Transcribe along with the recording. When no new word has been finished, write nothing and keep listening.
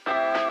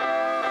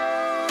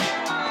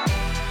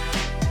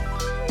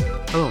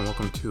Hello and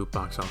welcome to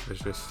Box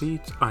Office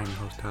Receipts. I'm your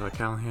host Tyler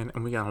Callahan,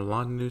 and we got a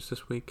lot of news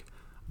this week,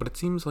 but it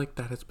seems like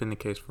that has been the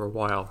case for a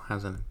while,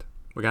 hasn't it?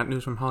 We got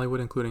news from Hollywood,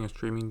 including a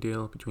streaming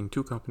deal between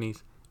two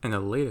companies, and the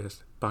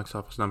latest box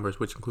office numbers,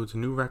 which includes a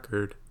new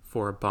record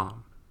for A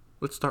Bomb.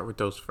 Let's start with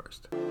those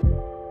first.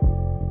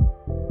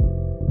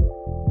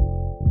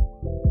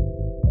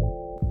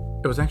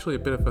 It was actually a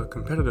bit of a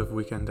competitive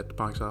weekend at the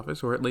box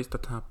office, or at least the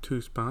top two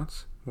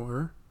spots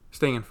were.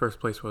 Staying in first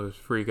place was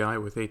Free Guy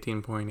with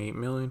 $18.8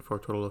 million for a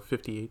total of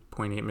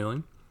 $58.8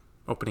 million.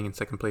 Opening in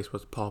second place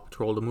was Paw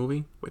Patrol the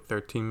movie with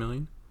 $13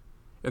 million.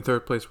 In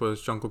third place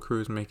was Jungle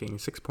Cruise making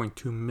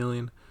 $6.2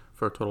 million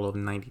for a total of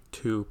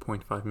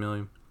 $92.5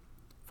 million.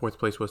 Fourth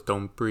place was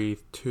Don't Breathe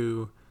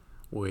 2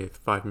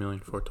 with $5 million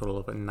for a total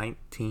of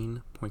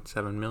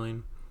 $19.7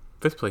 million.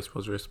 Fifth place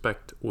was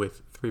Respect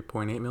with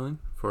 $3.8 million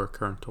for a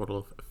current total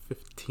of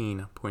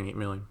 $15.8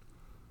 million.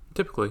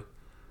 Typically,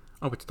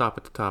 I would stop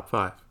at the top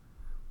 5.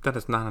 That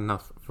is not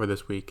enough for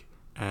this week,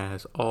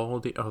 as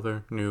all the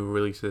other new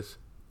releases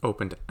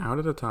opened out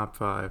of the top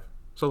 5,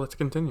 so let's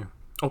continue.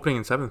 Opening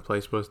in 7th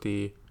place was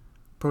The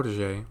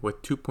Protege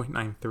with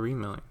 $2.93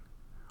 million.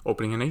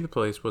 Opening in 8th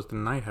place was The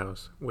Night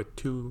House with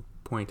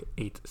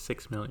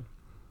 $2.86 million.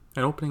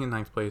 And opening in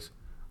 9th place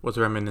was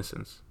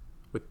Reminiscence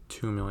with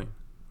 $2 million.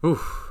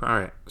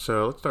 Alright,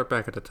 so let's start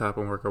back at the top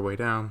and work our way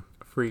down.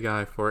 Free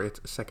Guy for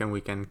its second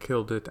weekend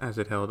killed it, as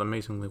it held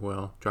amazingly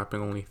well,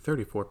 dropping only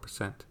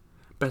 34%.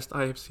 Best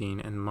I have seen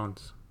in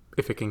months.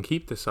 If it can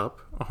keep this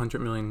up, a $100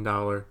 million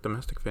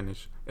domestic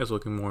finish is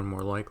looking more and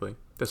more likely.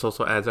 This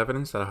also adds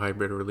evidence that a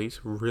hybrid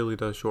release really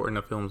does shorten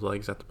a film's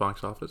legs at the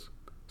box office,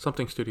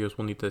 something studios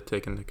will need to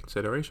take into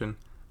consideration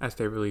as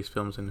they release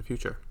films in the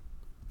future.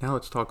 Now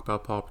let's talk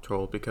about Paw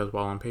Patrol, because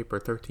while on paper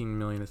 $13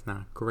 million is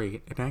not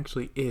great, it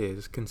actually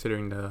is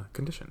considering the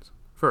conditions.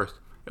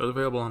 First, it was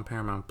available on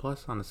Paramount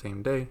Plus on the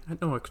same day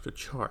at no extra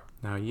charge.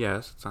 Now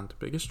yes, it's not the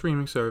biggest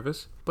streaming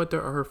service, but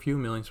there are a few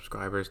million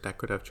subscribers that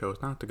could have chose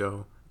not to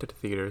go to the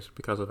theaters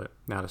because of it.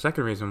 Now the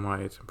second reason why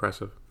it's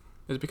impressive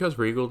is because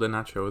Regal did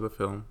not show the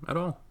film at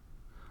all.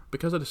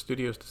 Because of the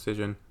studio's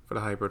decision for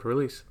the hybrid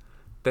release,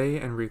 they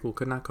and Regal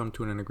could not come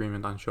to an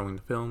agreement on showing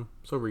the film,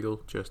 so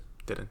Regal just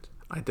didn't.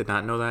 I did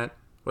not know that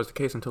was the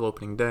case until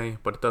opening day,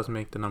 but it does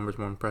make the numbers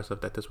more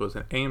impressive that this was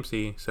an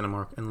AMC,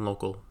 Cinemark, and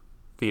local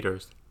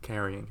theaters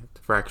carrying it.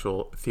 For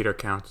actual theater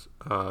counts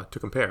to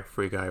compare,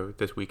 Free Guy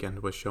this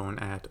weekend was shown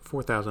at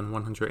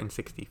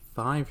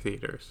 4,165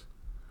 theaters,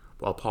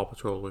 while Paw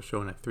Patrol was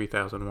shown at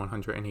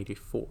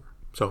 3,184.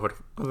 So for the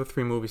other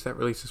three movies that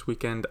released this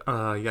weekend,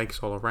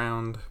 yikes all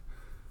around.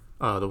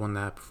 The one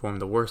that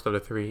performed the worst of the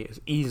three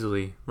is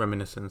easily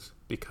Reminiscence,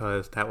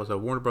 because that was a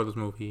Warner Brothers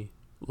movie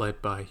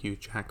led by Hugh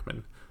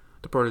Jackman.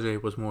 The Protege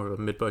was more of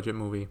a mid-budget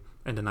movie,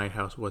 and The Night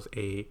House was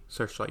a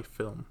Searchlight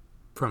film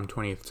from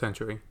 20th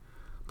century.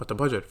 But the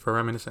budget for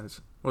Reminiscence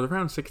was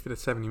around $60 to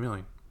 $70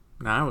 million.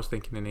 Now I was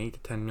thinking an $8 to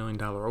 $10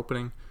 million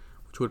opening,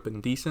 which would have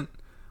been decent,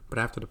 but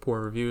after the poor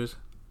reviews,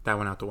 that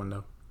went out the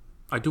window.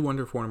 I do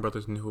wonder if Warner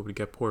Brothers knew it would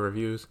get poor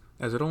reviews,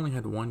 as it only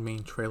had one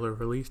main trailer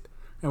released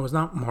and was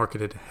not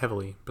marketed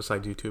heavily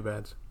besides YouTube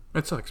ads.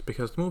 It sucks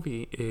because the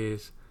movie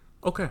is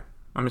okay.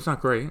 I mean, it's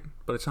not great,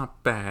 but it's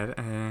not bad,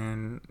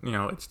 and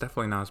it's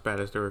definitely not as bad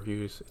as the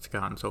reviews it's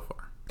gotten so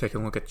far.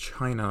 Taking a look at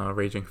China,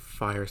 Raging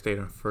Fire stayed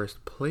in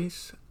first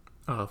place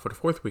for the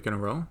fourth week in a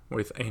row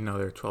with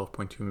another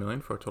 $12.2 million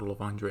for a total of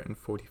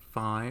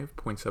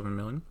 $145.7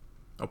 million.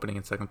 Opening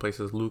in second place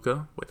is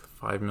Luca with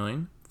 $5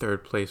 million.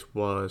 Third place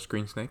was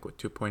Green Snake with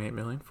 $2.8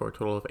 million for a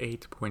total of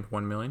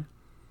 $8.1 million.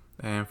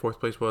 And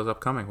fourth place was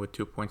Upcoming with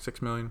 $2.6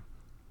 million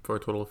for a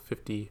total of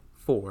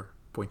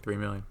 $54.3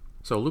 million.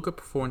 So Luca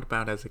performed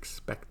about as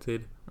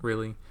expected,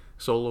 really.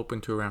 Soul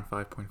opened to around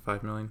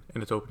 $5.5 million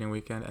in its opening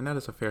weekend, and that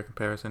is a fair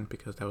comparison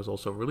because that was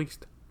also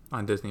released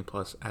on Disney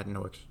Plus at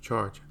no extra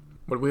charge.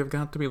 What we have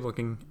got to be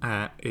looking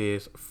at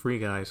is Free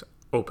Guy's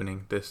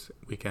opening this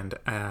weekend,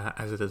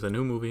 as it is a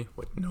new movie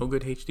with no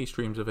good HD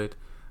streams of it.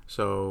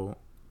 So,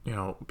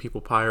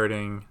 people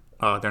pirating,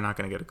 they're not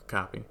going to get a good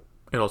copy.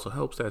 It also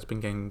helps that it's been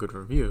getting good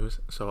reviews,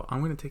 so I'm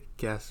going to take a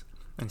guess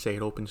and say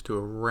it opens to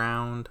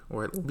around,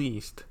 or at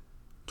least,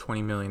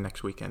 $20 million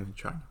next weekend in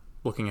China.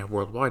 Looking at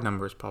worldwide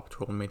numbers, Paw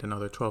Patrol made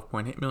another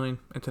 $12.8 million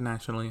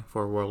internationally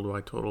for a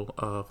worldwide total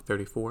of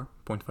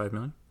 $34.5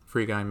 million.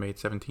 Free Guy made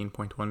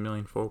 $17.1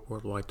 million for a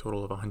worldwide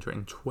total of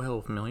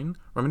 $112 million.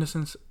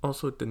 Reminiscence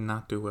also did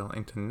not do well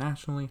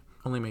internationally,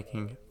 only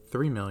making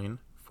 $3 million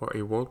for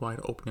a worldwide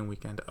opening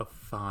weekend of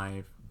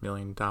 $5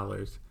 million.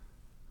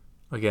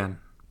 Again,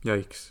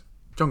 yikes.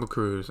 Jungle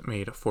Cruise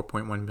made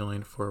 $4.1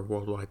 million for a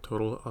worldwide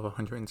total of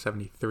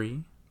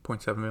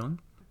 $173.7 million.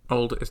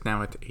 Old is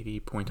now at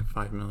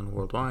 $80.5 million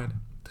worldwide.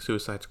 The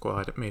Suicide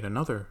Squad made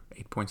another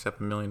 $8.7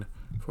 million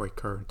for a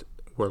current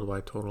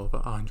worldwide total of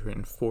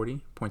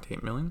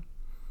 $140.8 million.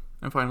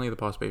 And finally, the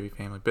Boss Baby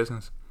Family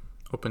Business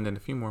opened in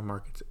a few more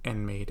markets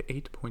and made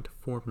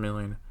 $8.4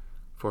 million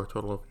for a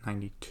total of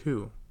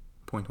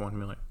 $92.1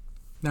 million.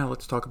 Now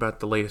let's talk about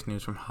the latest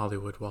news from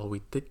Hollywood. While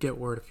we did get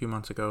word a few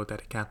months ago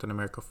that Captain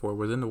America 4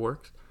 was in the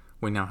works,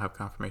 We now have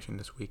confirmation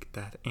this week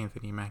that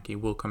Anthony Mackie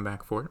will come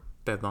back for it.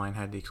 Deadline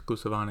had the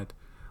exclusive on it,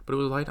 but it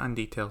was light on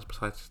details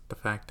besides the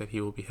fact that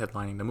he will be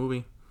headlining the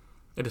movie.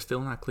 It is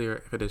still not clear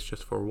if it is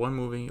just for one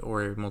movie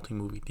or a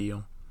multi-movie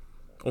deal,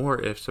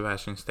 or if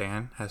Sebastian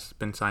Stan has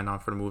been signed on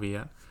for the movie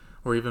yet,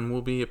 or even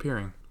will be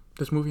appearing.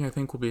 This movie I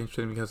think will be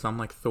interesting because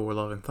unlike Thor: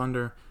 Love and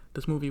Thunder,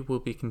 this movie will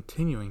be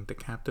continuing the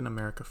Captain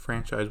America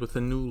franchise with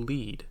a new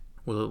lead.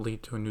 Will it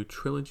lead to a new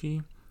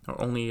trilogy, or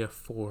only a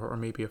 4 or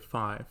maybe a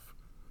 5?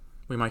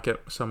 We might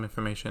get some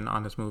information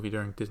on this movie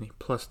during Disney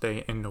Plus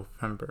Day in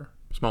November.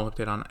 Small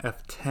update on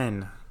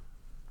F10,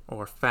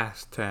 or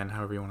Fast 10,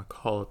 however you want to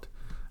call it.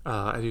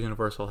 As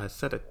Universal has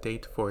set a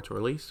date for its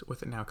release,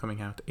 with it now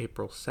coming out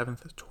April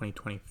 7th,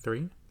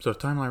 2023. So the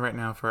timeline right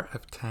now for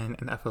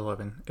F10 and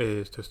F11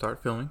 is to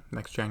start filming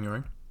next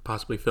January,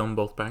 possibly film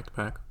both back to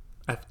back.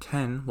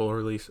 F10 will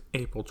release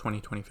April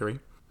 2023,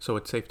 so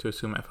it's safe to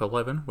assume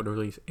F11 would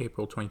release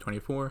April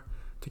 2024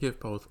 to give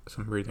both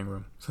some breathing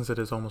room. Since it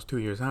is almost 2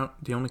 years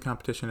out, the only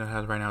competition it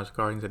has right now is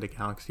Guardians of the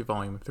Galaxy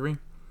Volume 3,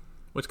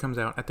 which comes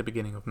out at the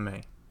beginning of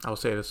May. I will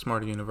say it is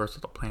smart of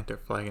Universal to plant their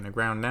flag in the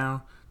ground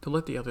now to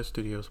let the other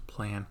studios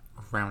plan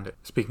around it.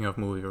 Speaking of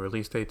movie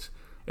release dates,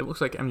 it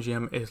looks like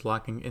MGM is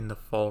locking in the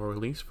fall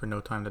release for No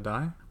Time to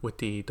Die, with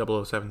the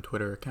 007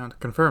 Twitter account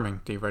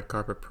confirming the red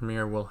carpet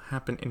premiere will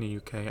happen in the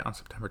UK on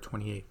September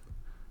 28th,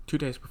 2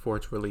 days before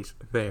its release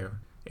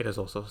there. It is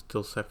also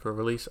still set for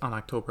release on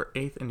October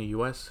 8th in the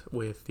US,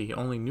 with the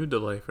only new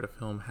delay for the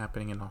film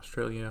happening in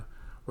Australia,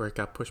 where it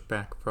got pushed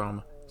back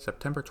from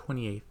September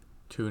 28th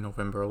to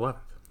November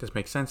 11th. This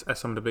makes sense as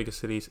some of the biggest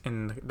cities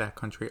in that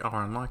country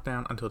are on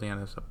lockdown until the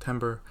end of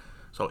September,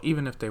 so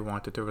even if they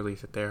wanted to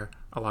release it there,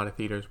 a lot of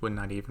theaters would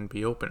not even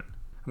be open.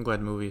 I'm glad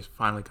the movie is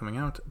finally coming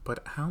out,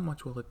 but how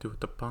much will it do at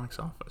the box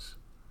office?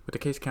 With the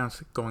case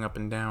counts going up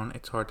and down,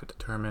 it's hard to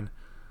determine.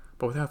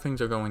 But with how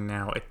things are going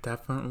now, it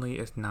definitely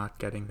is not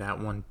getting that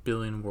 1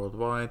 billion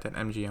worldwide that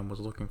MGM was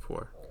looking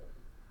for,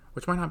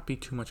 which might not be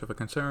too much of a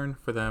concern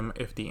for them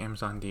if the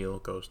Amazon deal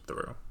goes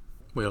through.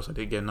 We also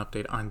did get an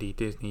update on the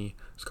Disney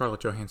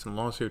Scarlett Johansson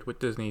lawsuit, with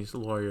Disney's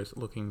lawyers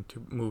looking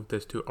to move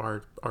this to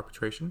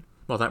arbitration.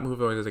 While that move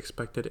was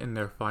expected in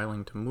their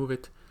filing to move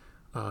it,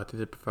 they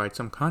did provide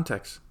some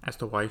context as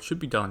to why it should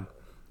be done,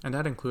 and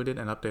that included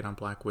an update on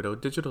Black Widow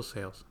digital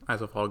sales.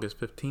 As of August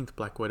 15th,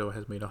 Black Widow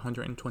has made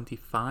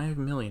 $125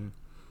 million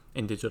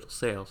in digital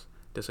sales.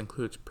 This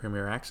includes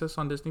Premier Access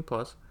on Disney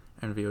Plus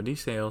and VOD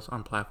sales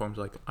on platforms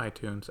like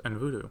iTunes and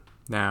Vudu.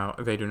 Now,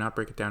 they do not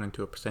break it down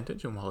into a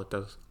percentage, and while it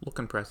does look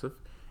impressive,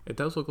 it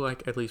does look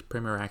like at least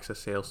Premier Access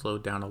sales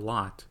slowed down a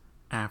lot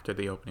after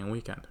the opening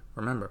weekend.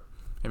 Remember,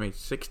 it made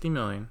 $60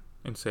 million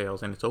in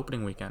sales in its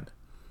opening weekend,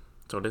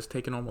 so it has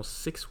taken almost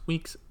 6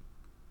 weeks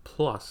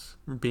plus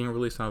being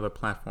released on other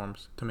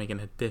platforms to make an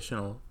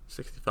additional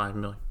 $65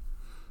 million.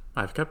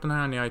 I've kept an eye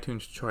on the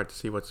iTunes chart to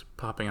see what's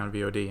popping on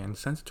VOD, and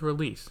since its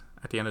release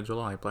at the end of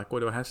July, Black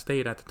Widow has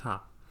stayed at the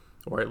top,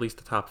 or at least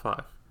the top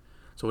 5.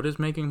 So it is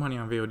making money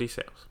on VOD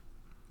sales.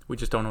 We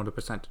just don't know the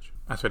percentage.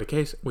 As for the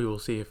case, we will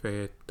see if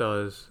it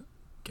does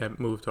get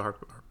moved to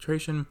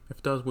arbitration. If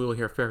it does, we will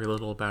hear very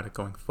little about it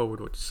going forward,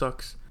 which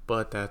sucks,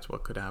 but that's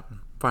what could happen.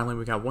 Finally,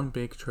 we got one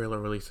big trailer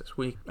release this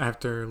week.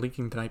 After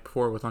leaking the night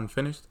before with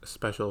unfinished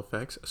special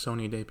effects,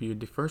 Sony debuted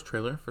the first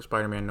trailer for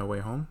Spider-Man No Way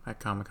Home at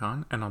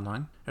Comic-Con and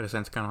online. It has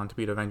since gone on to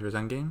beat Avengers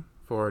Endgame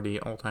for the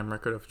all-time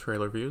record of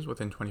trailer views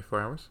within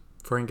 24 hours.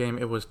 For Endgame,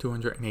 it was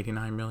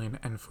 $289 million,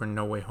 and for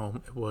No Way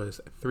Home, it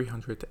was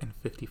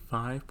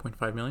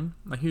 $355.5 million,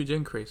 a huge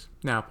increase.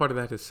 Now, part of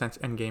that is since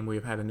Endgame, we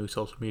have had a new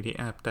social media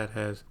app that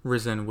has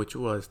risen, which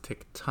was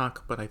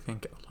TikTok, but I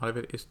think a lot of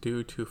it is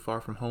due to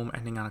Far From Home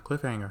ending on a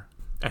cliffhanger.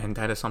 And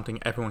that is something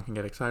everyone can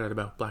get excited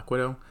about. Black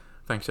Widow,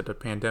 thanks to the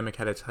pandemic,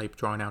 had its hype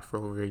drawn out for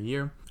over a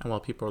year, and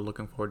while people are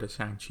looking forward to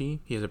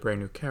Shang-Chi, he is a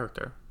brand new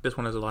character. This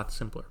one is a lot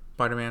simpler.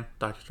 Spider-Man,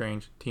 Doctor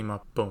Strange, team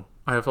up, boom.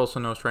 I have also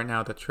noticed right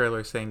now that the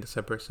trailer is saying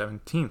December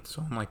 17th,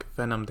 so unlike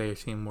Venom, they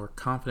seem more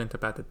confident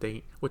about the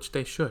date, which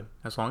they should.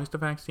 As long as the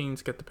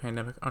vaccines get the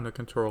pandemic under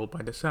control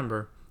by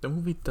December, the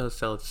movie does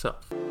sell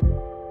itself.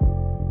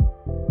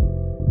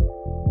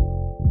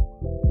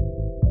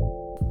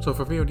 So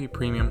for VOD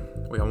Premium,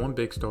 we got one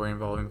big story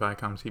involving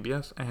Viacom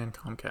CBS and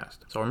Comcast.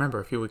 So remember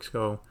a few weeks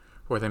ago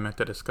where they meant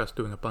to discuss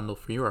doing a bundle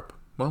for Europe.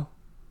 Well,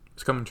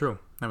 it's coming true,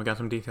 and we got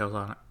some details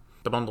on it.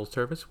 The bundled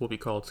service will be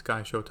called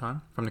Sky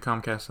Showtime. From the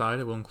Comcast side,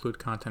 it will include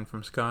content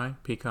from Sky,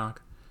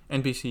 Peacock,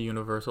 NBC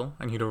Universal,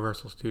 and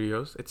Universal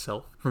Studios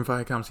itself. From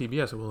Viacom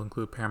CBS, it will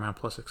include Paramount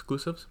Plus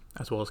exclusives,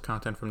 as well as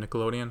content from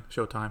Nickelodeon,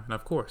 Showtime, and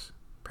of course,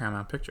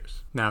 Paramount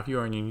Pictures. Now, if you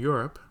are in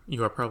Europe,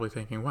 you are probably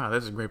thinking, wow,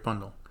 this is a great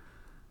bundle.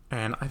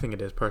 And I think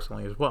it is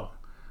personally as well.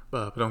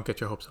 But don't get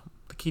your hopes up.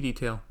 The key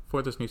detail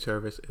for this new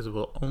service is it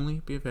will only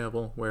be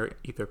available where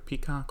either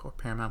Peacock or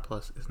Paramount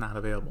Plus is not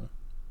available.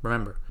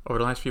 Remember, over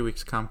the last few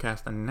weeks,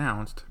 Comcast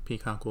announced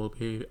Peacock will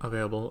be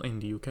available in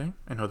the UK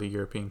and other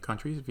European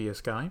countries via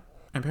Sky,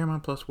 and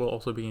Paramount Plus will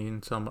also be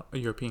in some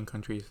European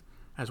countries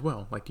as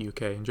well, like the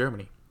UK and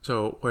Germany.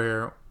 So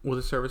where will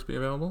the service be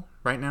available?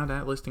 Right now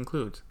that list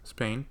includes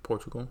Spain,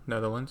 Portugal,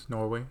 Netherlands,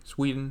 Norway,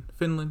 Sweden,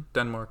 Finland,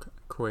 Denmark,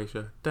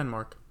 Croatia,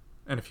 Denmark,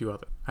 and a few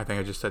others. I think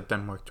I just said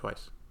Denmark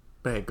twice.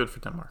 But hey, good for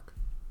Denmark.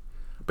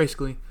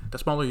 Basically, the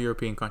smaller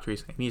European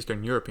countries and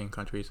Eastern European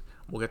countries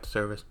will get the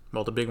service,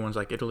 while the big ones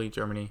like Italy,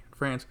 Germany, and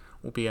France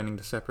will be getting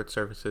the separate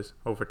services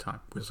over time.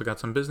 We also got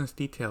some business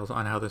details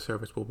on how the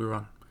service will be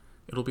run.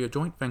 It'll be a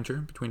joint venture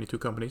between the two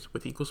companies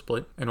with equal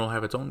split, and will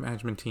have its own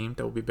management team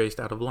that will be based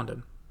out of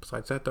London.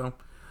 Besides that though,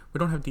 we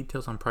don't have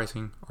details on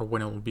pricing or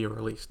when it will be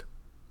released.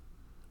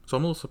 So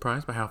I'm a little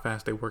surprised by how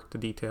fast they worked the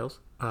details,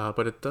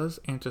 but it does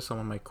answer some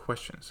of my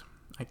questions.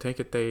 I take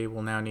it they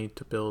will now need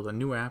to build a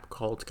new app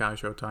called Sky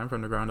Showtime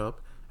from the ground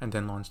up, and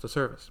then launch the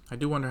service. I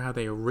do wonder how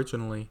they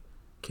originally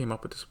came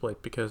up with the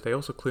split, because they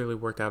also clearly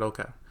worked out,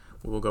 okay,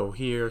 we will go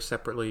here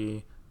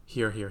separately,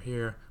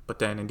 here, but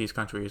then in these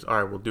countries,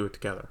 alright, we'll do it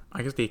together.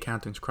 I guess the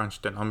accountants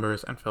crunched the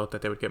numbers and felt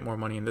that they would get more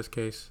money in this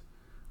case.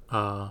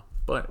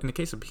 But in the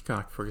case of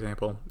Peacock, for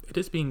example, it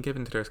is being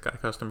given to their Sky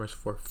customers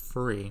for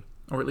free,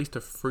 or at least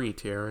a free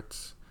tier.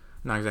 It's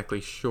not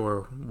exactly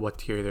sure what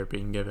tier they're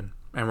being given.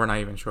 And we're not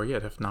even sure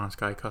yet if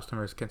non-Sky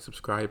customers can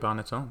subscribe on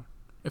its own.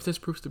 If this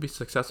proves to be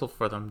successful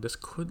for them, this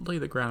could lay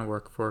the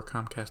groundwork for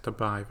Comcast to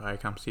buy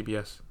Viacom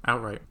CBS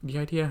outright. The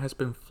idea has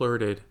been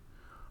flirted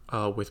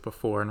with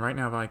before, and right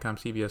now Viacom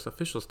CBS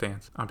official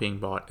stance on being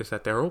bought is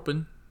that they're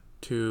open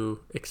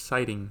to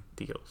exciting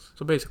deals.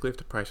 So basically, if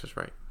the price is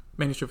right.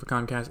 Main issue for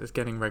Comcast is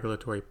getting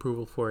regulatory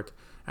approval for it,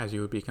 as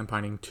you would be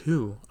combining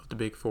two of the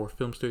big four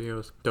film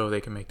studios, though they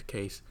can make the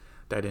case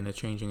that in a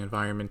changing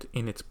environment,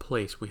 in its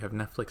place, we have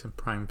Netflix and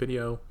Prime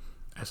Video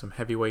as some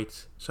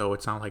heavyweights, so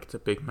it's not like it's a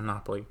big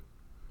monopoly.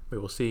 We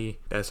will see.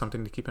 That is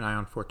something to keep an eye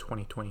on for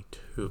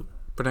 2022.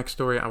 For next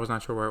story, I was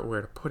not sure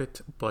where to put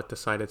it, but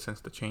decided since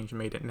the change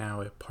made it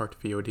now a part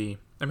VOD,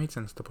 it made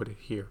sense to put it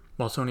here.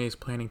 While Sony is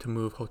planning to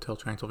move Hotel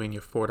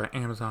Transylvania 4 to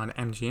Amazon,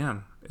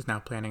 MGM is now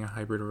planning a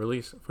hybrid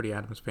release for the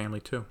Addams Family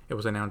too. It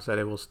was announced that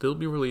it will still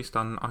be released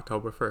on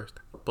October 1st,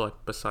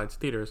 but besides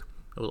theaters,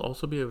 it will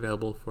also be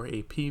available for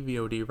a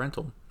PVOD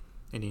rental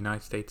in the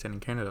United States and in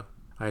Canada.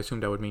 I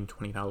assume that would mean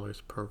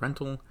 $20 per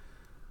rental.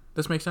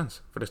 This makes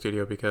sense for the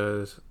studio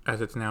because,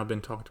 as it's now been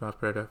talked about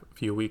for a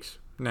few weeks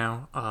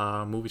now,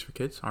 movies for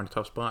kids are in a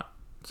tough spot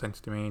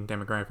since the main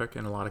demographic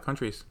in a lot of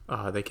countries,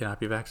 they cannot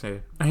be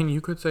vaccinated. And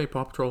you could say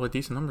Paw Patrol had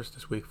decent numbers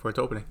this week for its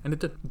opening, and it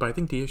did. But I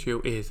think the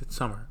issue is it's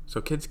summer,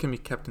 so kids can be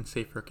kept in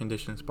safer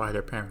conditions by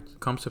their parents.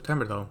 Come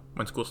September though,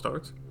 when school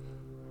starts,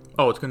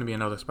 it's going to be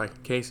another spike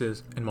in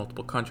cases in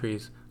multiple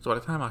countries. So by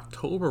the time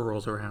October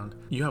rolls around,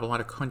 you have a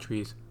lot of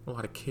countries, a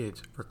lot of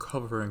kids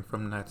recovering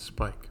from that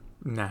spike.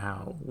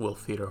 Now, will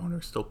theater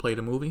owners still play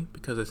the movie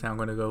because it's now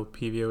going to go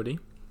PVOD?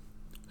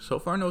 So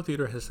far, no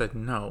theater has said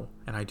no,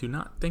 and I do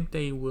not think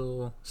they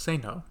will say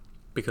no,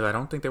 because I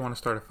don't think they want to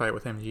start a fight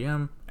with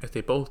MGM, as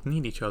they both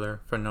need each other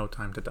for No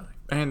Time to Die.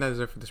 And that is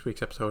it for this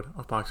week's episode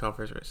of Box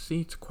Office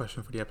Receipts.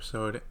 Question for the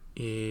episode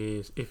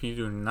is, if you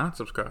do not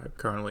subscribe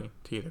currently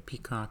to either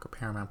Peacock or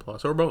Paramount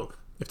Plus, or both,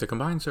 if the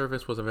combined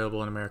service was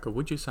available in America,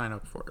 would you sign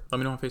up for it? Let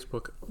me know on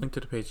Facebook, link to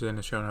the page in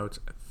the show notes.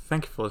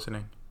 Thank you for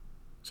listening.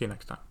 See you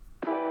next time.